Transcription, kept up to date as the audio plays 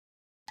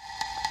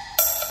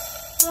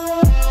I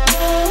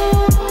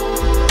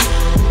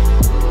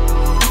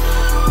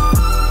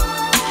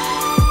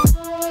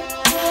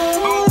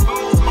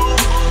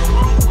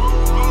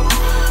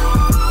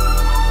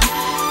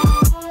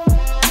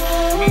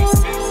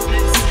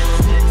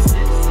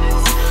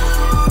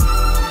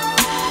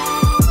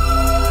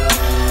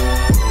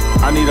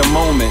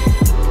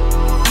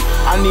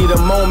need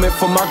a moment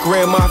for my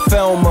grandma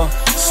Thelma.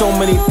 So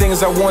many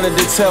things I wanted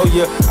to tell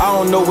you, I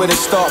don't know where to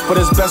start, but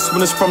it's best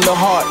when it's from the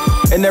heart.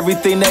 And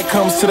everything that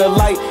comes to the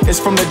light is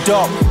from the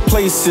dark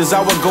places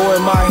I would go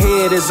in my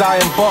head as I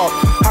embark.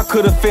 How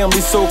could a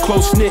family so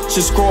close-knit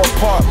just grow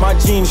apart? My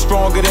genes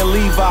stronger than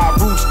Levi,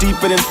 roots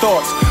deeper than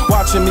thoughts.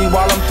 Watching me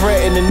while I'm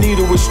threading the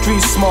needle with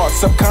street smart.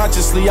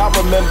 Subconsciously I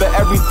remember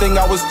everything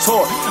I was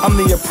taught. I'm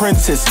the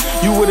apprentice,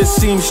 you were the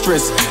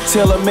seamstress.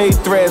 Tailor-made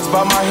threads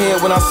by my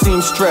head when I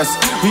seem stressed.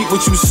 Reap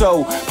what you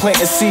sow,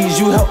 planting seeds,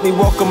 you help me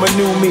welcome a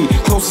new me.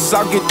 Closest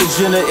I'll get to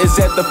Jenna is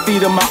at the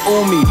feet of my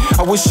Umi.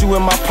 I wish you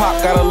and my pop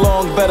got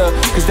along better,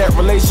 cause that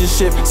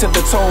relationship set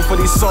the tone for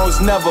these songs.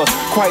 Never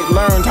quite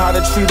learned how to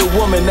treat a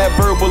woman, that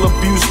verbal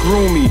abuse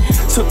grew me.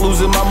 Took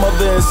losing my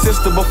mother and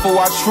sister before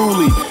I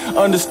truly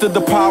understood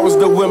the powers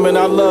the women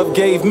I love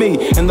gave me.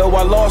 And though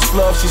I lost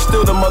love, she's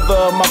still the mother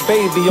of my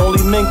baby.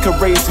 Only men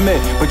could raise men,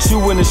 but you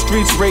in the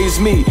streets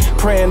raised me,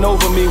 praying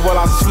over me while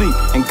I sleep,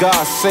 and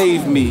God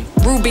saved me.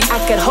 Ruby, I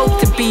could hope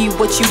to be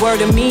what you were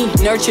to me.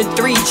 Nurtured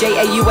 3,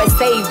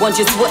 JAUSA, one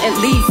just wouldn't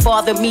leave.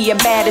 Father me a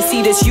bad to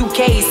see this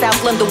UK,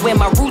 South London where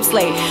my roots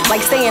lay.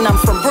 Like saying I'm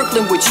from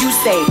Brooklyn, what you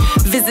say.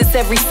 Visits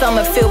every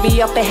summer fill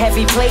me up a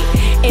heavy plate.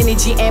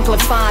 Energy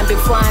amplifying, been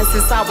flying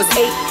since I was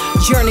 8.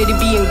 Journey to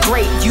being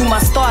great, you my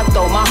start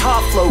though, my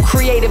heart flow.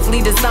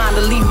 Creatively designed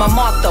to leave my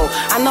mark though.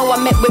 I know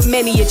I met with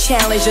many a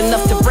challenge,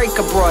 enough to break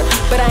abroad,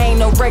 but I ain't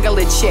no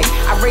regular chick.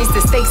 I raised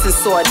the stakes and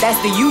saw it, that's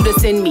the you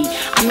that's in me.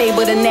 I'm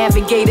able to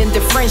navigate and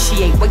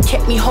differentiate what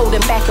kept me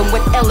holding back and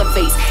what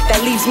elevates. That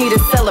leaves me to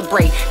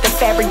celebrate the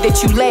fabric that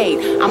you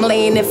laid. I'm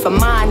laying it for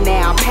mine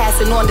now,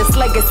 passing on this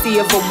legacy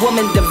of a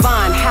woman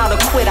divine. How to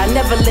quit, I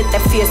never let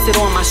that fear sit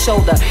on my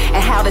shoulder,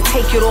 and how to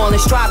take it all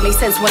and strive me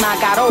since when I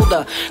got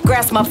older.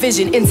 Grasp my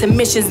vision,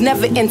 intermissions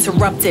never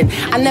interrupted.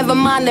 I never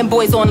mind them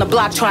boys on the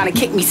block trying to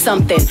kick me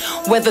something.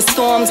 Weather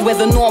storms,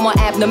 whether normal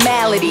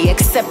abnormality,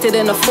 accepted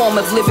in a form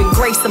of living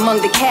grace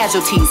among the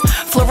casualties.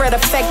 Florette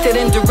affected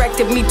and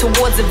directed me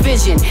towards a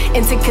vision,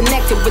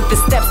 interconnected with the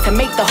steps to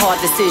make the hard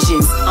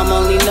decisions. I'm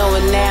only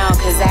knowing now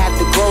cause I had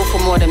to grow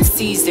from all them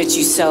seeds that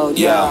you sowed.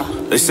 Yeah,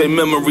 they say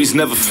memories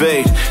never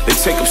fade. They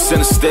take up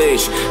center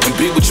stage and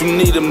be what you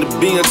need them to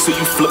be until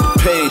you flip a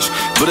page.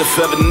 But if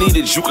ever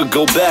needed, you could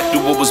go back to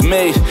what was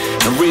made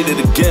and read it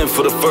again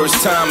for the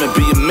first time and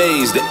be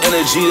amazed. The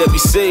energy that we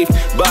saved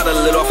by the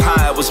lit off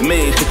how it was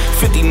made.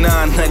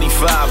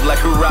 59.95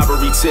 like a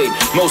robbery tape.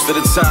 Most of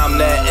the time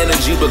that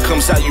energy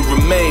becomes how you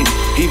remain.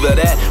 Either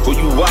that or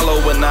you wallow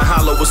in the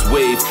hollowest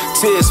wave.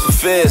 Tears for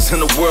fears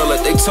in a world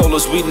that they told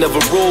us we'd never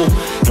rule,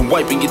 and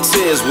wiping your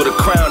tears with a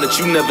crown that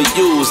you never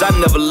use. I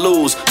never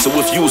lose, so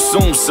if you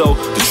assume so,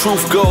 the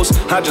truth goes,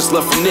 I just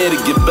left from there to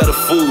get better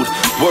food.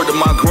 Word to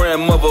my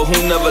grandmother who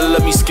never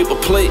let me skip a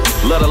plate,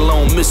 let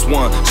alone miss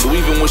one. So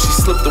even when she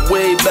slipped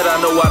away, bet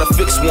I know how to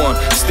fix one.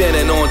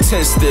 Standing on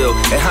 10 still,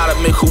 and how to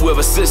make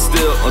whoever sit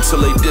still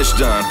until they dish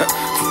done.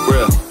 For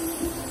real.